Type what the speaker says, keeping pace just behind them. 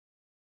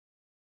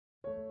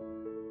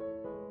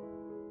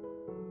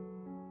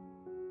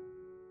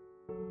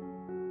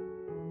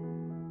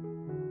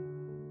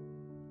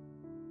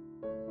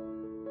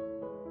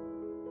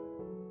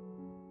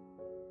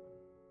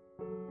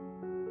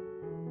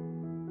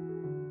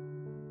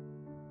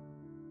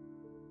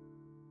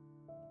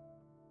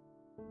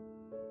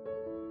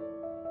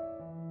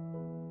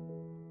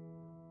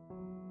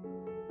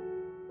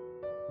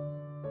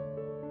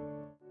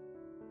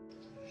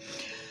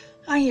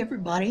Hi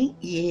everybody,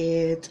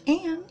 it's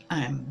Ann.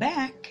 I'm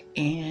back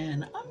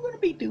and I'm going to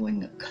be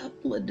doing a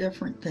couple of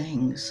different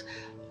things.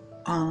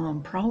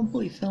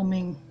 Probably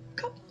filming a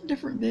couple of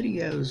different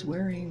videos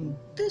wearing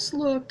this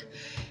look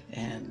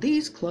and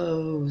these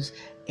clothes,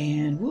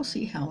 and we'll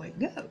see how it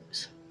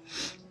goes.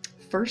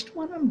 First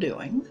one I'm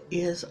doing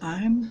is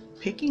I'm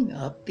picking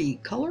up the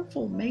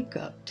colorful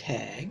makeup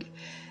tag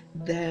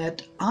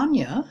that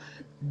Anya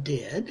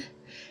did,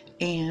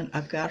 and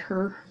I've got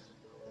her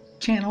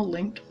channel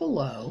linked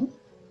below,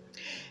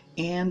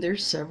 and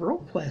there's several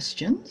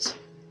questions,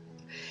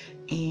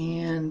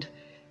 and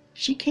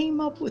she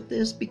came up with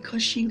this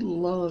because she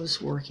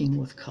loves working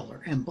with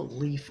color, and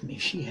believe me,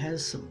 she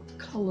has some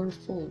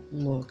colorful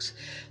looks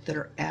that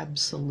are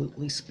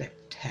absolutely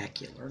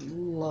spectacular.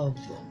 Love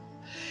them.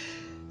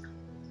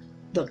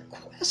 The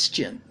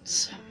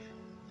questions: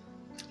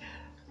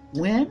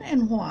 when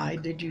and why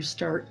did you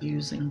start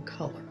using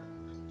color?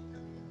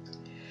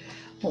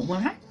 Well,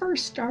 when I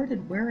first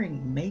started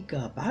wearing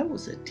makeup, I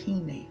was a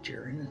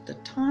teenager, and at the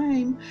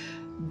time,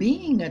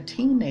 being a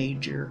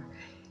teenager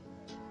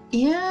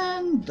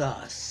in the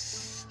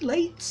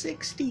late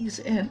 60s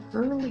and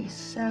early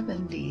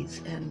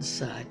 70s and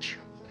such,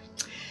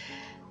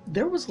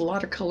 there was a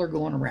lot of color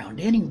going around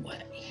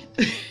anyway.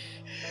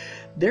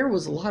 There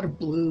was a lot of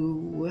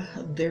blue,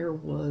 there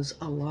was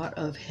a lot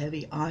of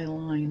heavy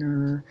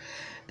eyeliner,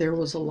 there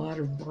was a lot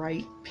of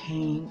bright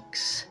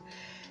pinks.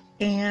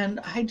 And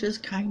I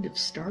just kind of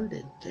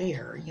started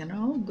there, you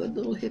know, good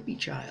little hippie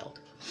child.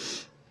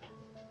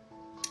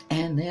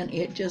 And then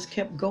it just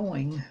kept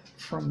going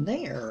from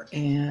there.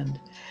 And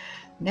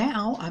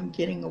now I'm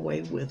getting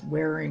away with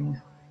wearing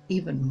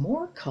even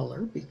more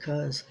color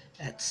because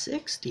at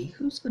 60,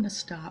 who's going to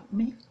stop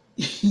me?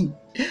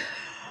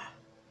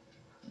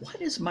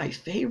 What is my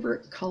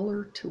favorite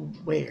color to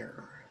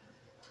wear?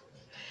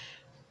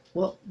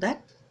 Well,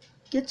 that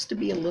gets to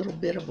be a little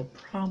bit of a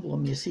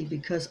problem, you see,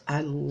 because I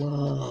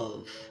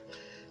love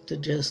to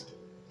just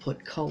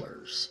put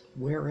colors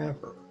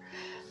wherever.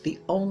 The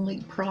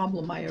only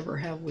problem I ever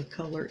have with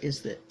color is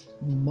that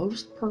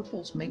most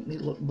purples make me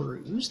look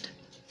bruised.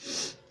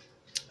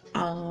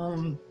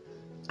 I'm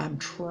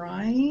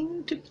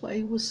trying to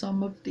play with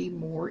some of the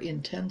more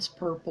intense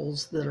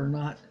purples that are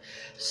not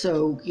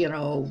so, you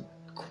know,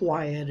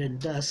 quiet and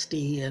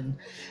dusty and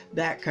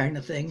that kind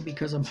of thing,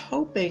 because I'm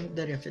hoping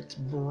that if it's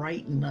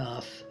bright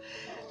enough,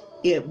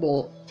 it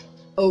will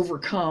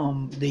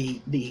overcome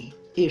the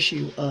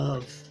issue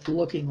of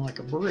looking like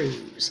a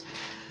bruise.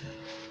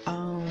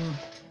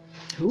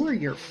 Who are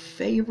your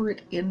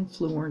favorite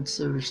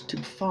influencers to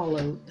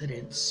follow that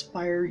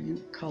inspire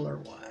you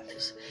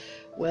color-wise?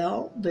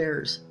 Well,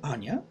 there's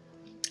Anya,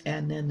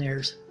 and then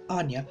there's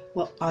Anya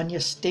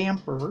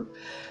Stamper,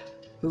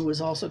 who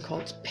is also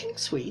called Pink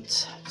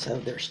Sweets. So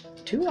there's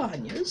two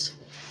Anyas,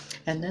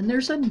 and then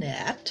there's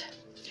Annette.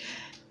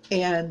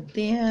 And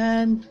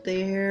then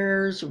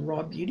there's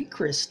Raw Beauty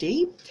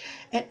Christie,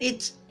 and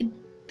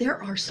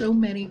there are so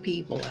many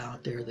people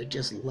out there that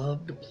just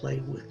love to play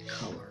with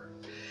color.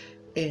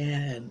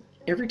 And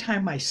every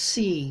time I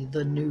see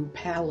the new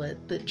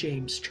palette that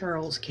James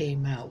Charles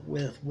came out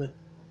with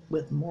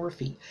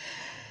Morphe,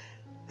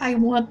 I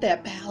want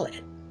that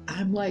palette.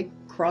 I'm like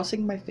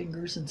crossing my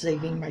fingers and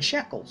saving my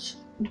shekels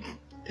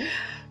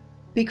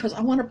because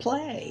I want to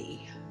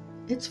play.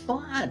 It's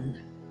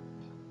fun.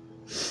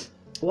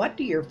 What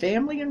do your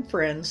family and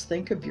friends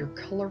think of your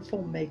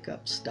colorful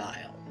makeup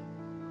style?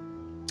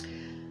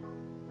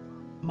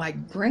 My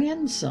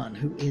grandson,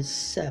 who is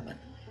 7,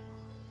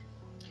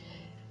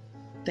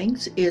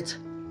 thinks it's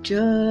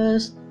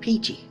just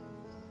peachy.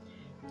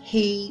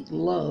 He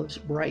loves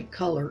bright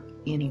color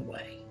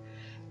anyway,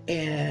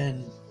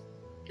 and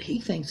he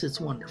thinks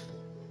it's wonderful.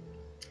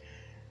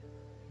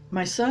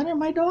 My son and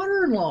my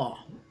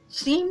daughter-in-law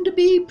seem to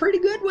be pretty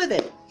good with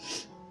it.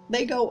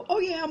 They go, "Oh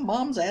yeah,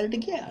 Mom's at it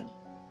again."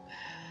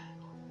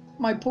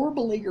 My poor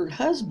beleaguered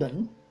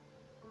husband,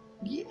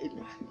 you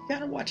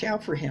gotta watch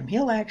out for him.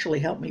 He'll actually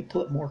help me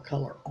put more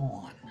color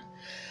on.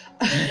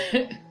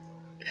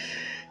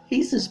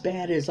 He's as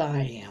bad as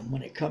I am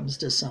when it comes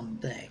to some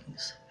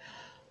things.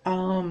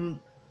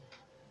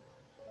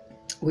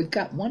 We've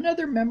got one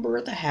other member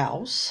of the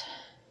house,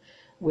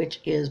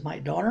 which is my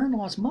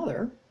daughter-in-law's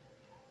mother,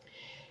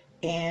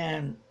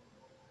 and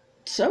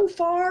so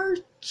far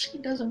she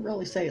doesn't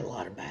really say a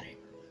lot about it.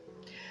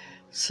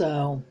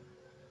 So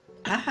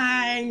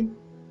I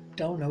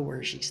don't know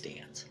where she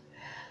stands.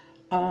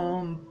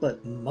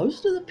 But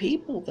most of the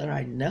people that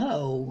I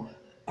know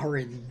are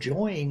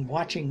enjoying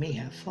watching me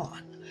have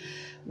fun,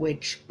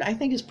 which I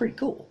think is pretty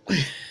cool.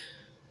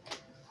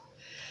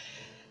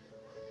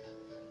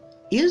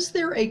 Is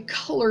there a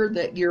color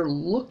that you're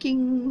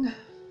looking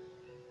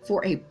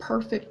for a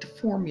perfect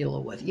formula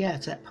with? Yeah,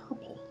 it's that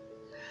purple.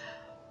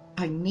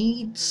 I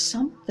need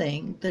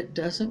something that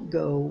doesn't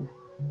go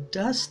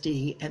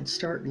dusty and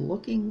start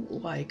looking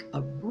like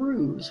a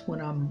bruise when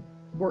I'm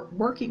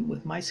working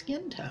with my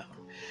skin tone.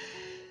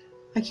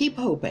 I keep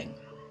hoping.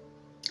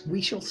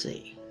 We shall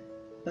see.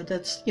 But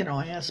that's, you know,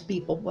 I asked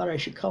people what I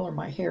should color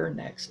my hair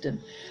next,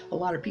 and a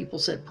lot of people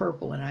said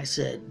purple, and I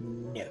said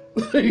no.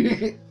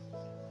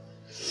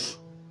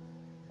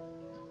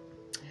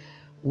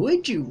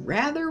 Would you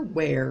rather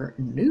wear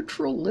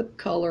neutral lip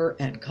color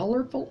and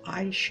colorful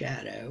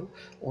eyeshadow,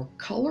 or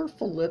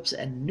colorful lips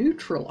and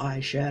neutral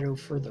eyeshadow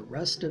for the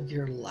rest of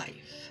your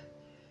life?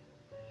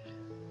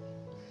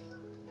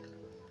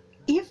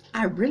 If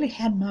I really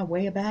had my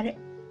way about it,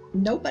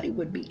 nobody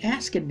would be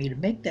asking me to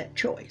make that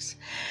choice.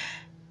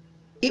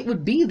 It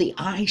would be the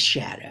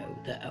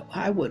eyeshadow, though.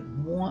 I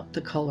would want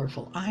the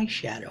colorful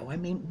eyeshadow. I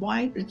mean,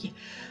 why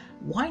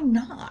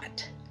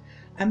not?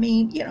 I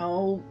mean, you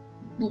know,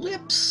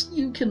 lips,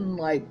 you can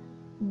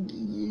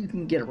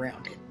get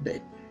around it,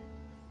 but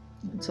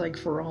it's like,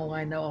 for all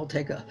I know, I'll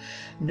take a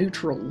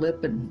neutral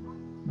lip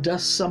and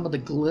dust some of the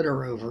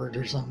glitter over it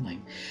or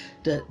something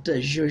to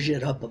zhuzh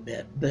it up a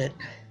bit. But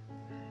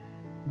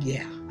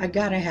yeah, I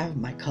gotta have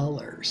my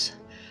colors.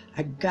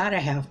 I gotta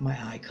have my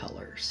eye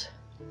colors.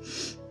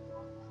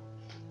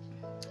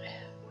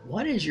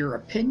 What is your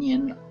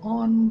opinion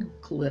on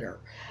glitter?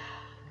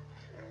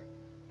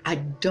 I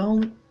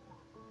don't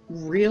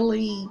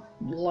really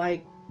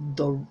like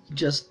the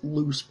just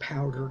loose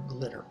powder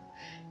glitter.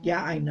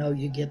 Yeah, I know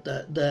you get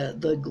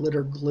the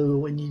glitter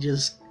glue and you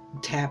just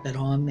tap it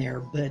on there,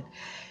 but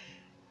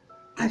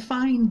I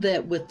find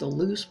that with the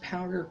loose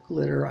powder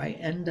glitter, I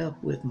end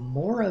up with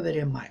more of it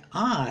in my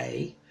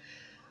eye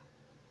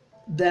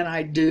than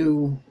I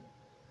do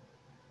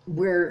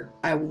where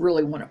I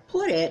really want to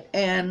put it.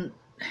 And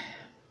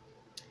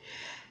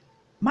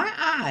my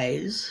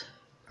eyes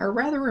are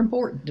rather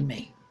important to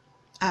me.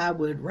 I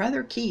would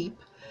rather keep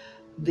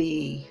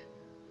the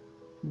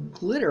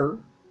glitter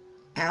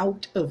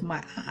out of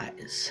my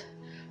eyes.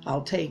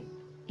 I'll take,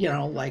 you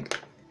know, like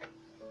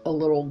a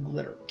little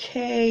glitter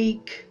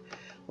cake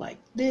like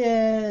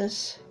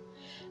this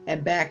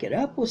and back it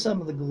up with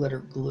some of the glitter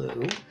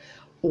glue,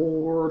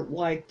 or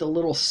like the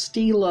little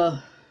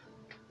Stila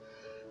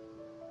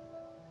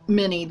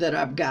mini that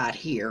I've got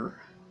here.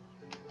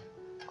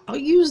 I'll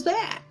use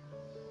that.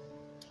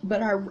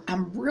 But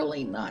I'm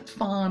really not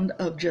fond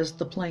of just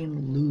the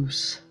plain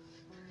loose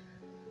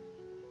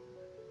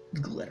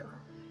glitter.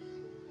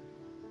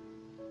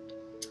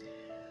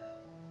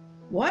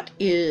 What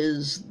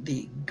is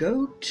the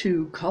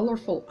go-to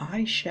colorful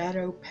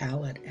eyeshadow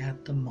palette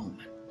at the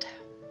moment?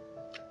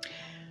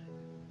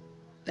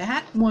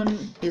 That one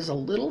is a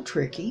little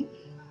tricky.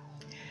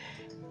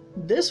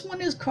 This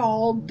one is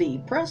called the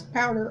Pressed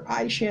Powder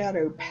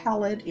Eyeshadow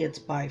Palette. It's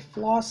by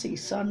Flossy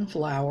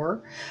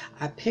Sunflower.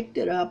 I picked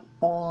it up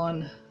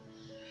on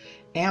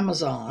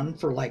Amazon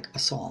for like a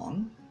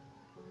song.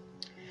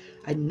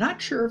 I'm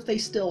not sure if they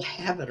still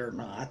have it or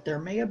not. There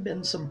may have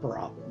been some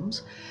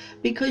problems,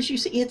 because you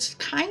see, it's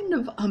kind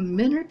of a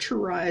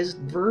miniaturized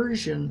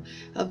version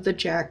of the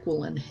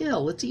Jacqueline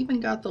Hill. It's even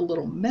got the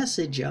little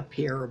message up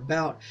here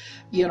about,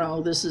 you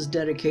know, this is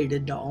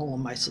dedicated to all of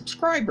my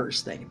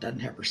subscribers thing. It doesn't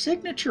have her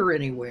signature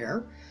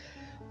anywhere,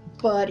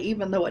 but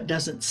even though it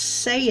doesn't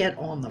say it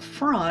on the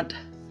front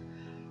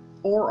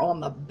or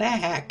on the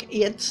back,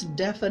 it's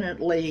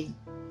definitely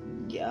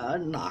a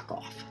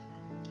knockoff.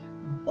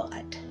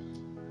 But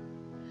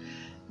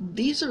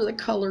these are the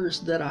colors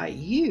that I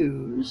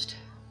used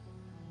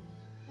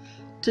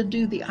to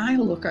do the eye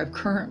look I've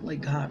currently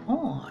got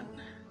on.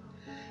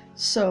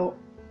 So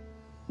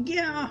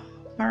yeah,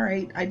 all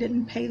right, I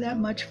didn't pay that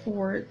much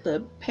for it.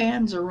 The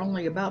pans are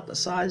only about the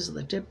size of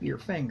the tip of your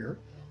finger.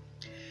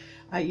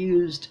 I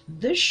used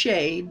this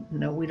shade,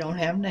 no, we don't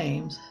have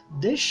names,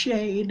 this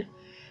shade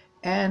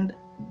and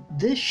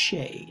this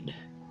shade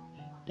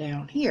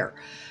down here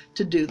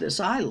to do this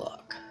eye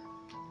look.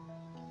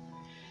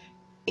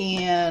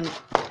 And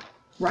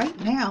right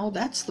now,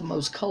 that's the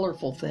most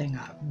colorful thing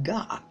I've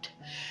got,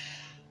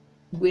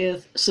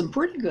 with some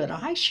pretty good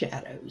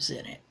eyeshadows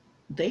in it.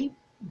 They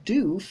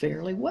do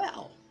fairly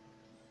well.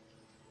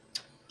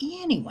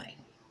 Anyway,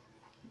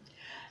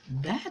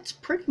 that's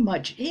pretty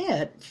much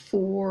it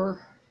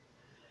for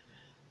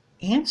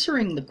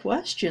answering the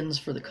questions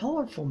for the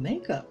colorful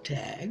makeup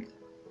tag.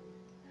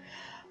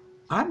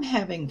 I'm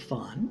having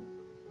fun.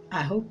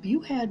 I hope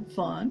you had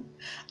fun.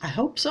 I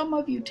hope some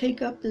of you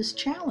take up this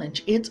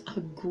challenge. It's a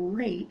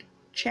great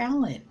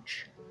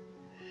challenge.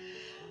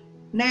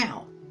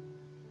 Now,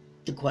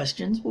 the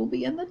questions will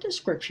be in the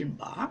description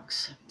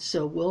box.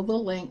 So will the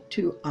link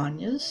to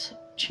Anya's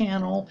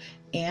channel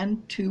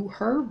and to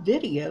her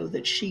video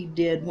that she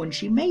did when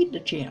she made the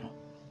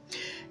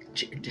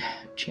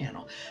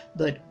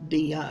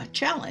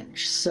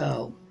challenge.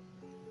 So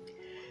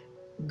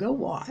go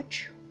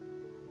watch.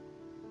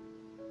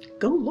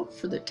 Go look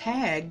for the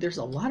tag. There's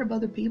a lot of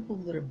other people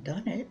that have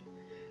done it.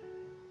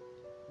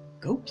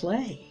 Go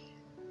play.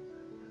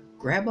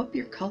 Grab up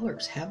your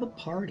colors, have a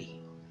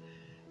party,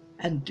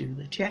 and do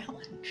the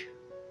challenge.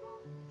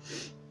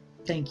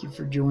 Thank you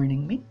for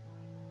joining me.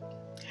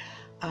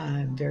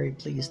 I'm very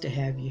pleased to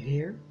have you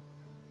here.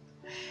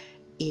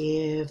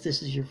 If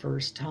this is your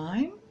first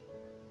time,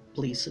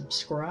 please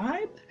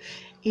subscribe.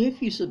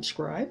 If you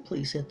subscribe,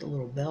 please hit the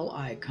little bell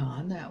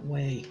icon. That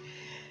way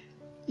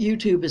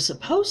YouTube is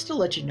supposed to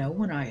let you know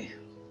when I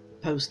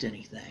post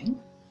anything.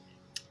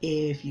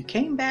 If you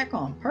came back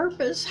on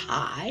purpose,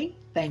 hi,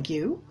 thank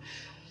you.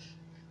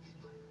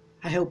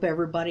 I hope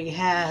everybody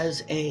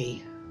has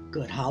a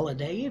good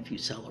holiday if you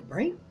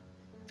celebrate,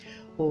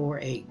 or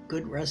a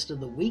good rest of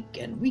the week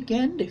and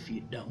weekend if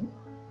you don't.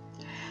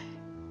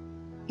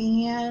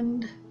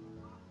 And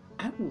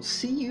I will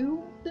see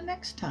you the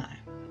next time.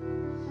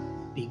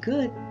 Be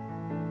good.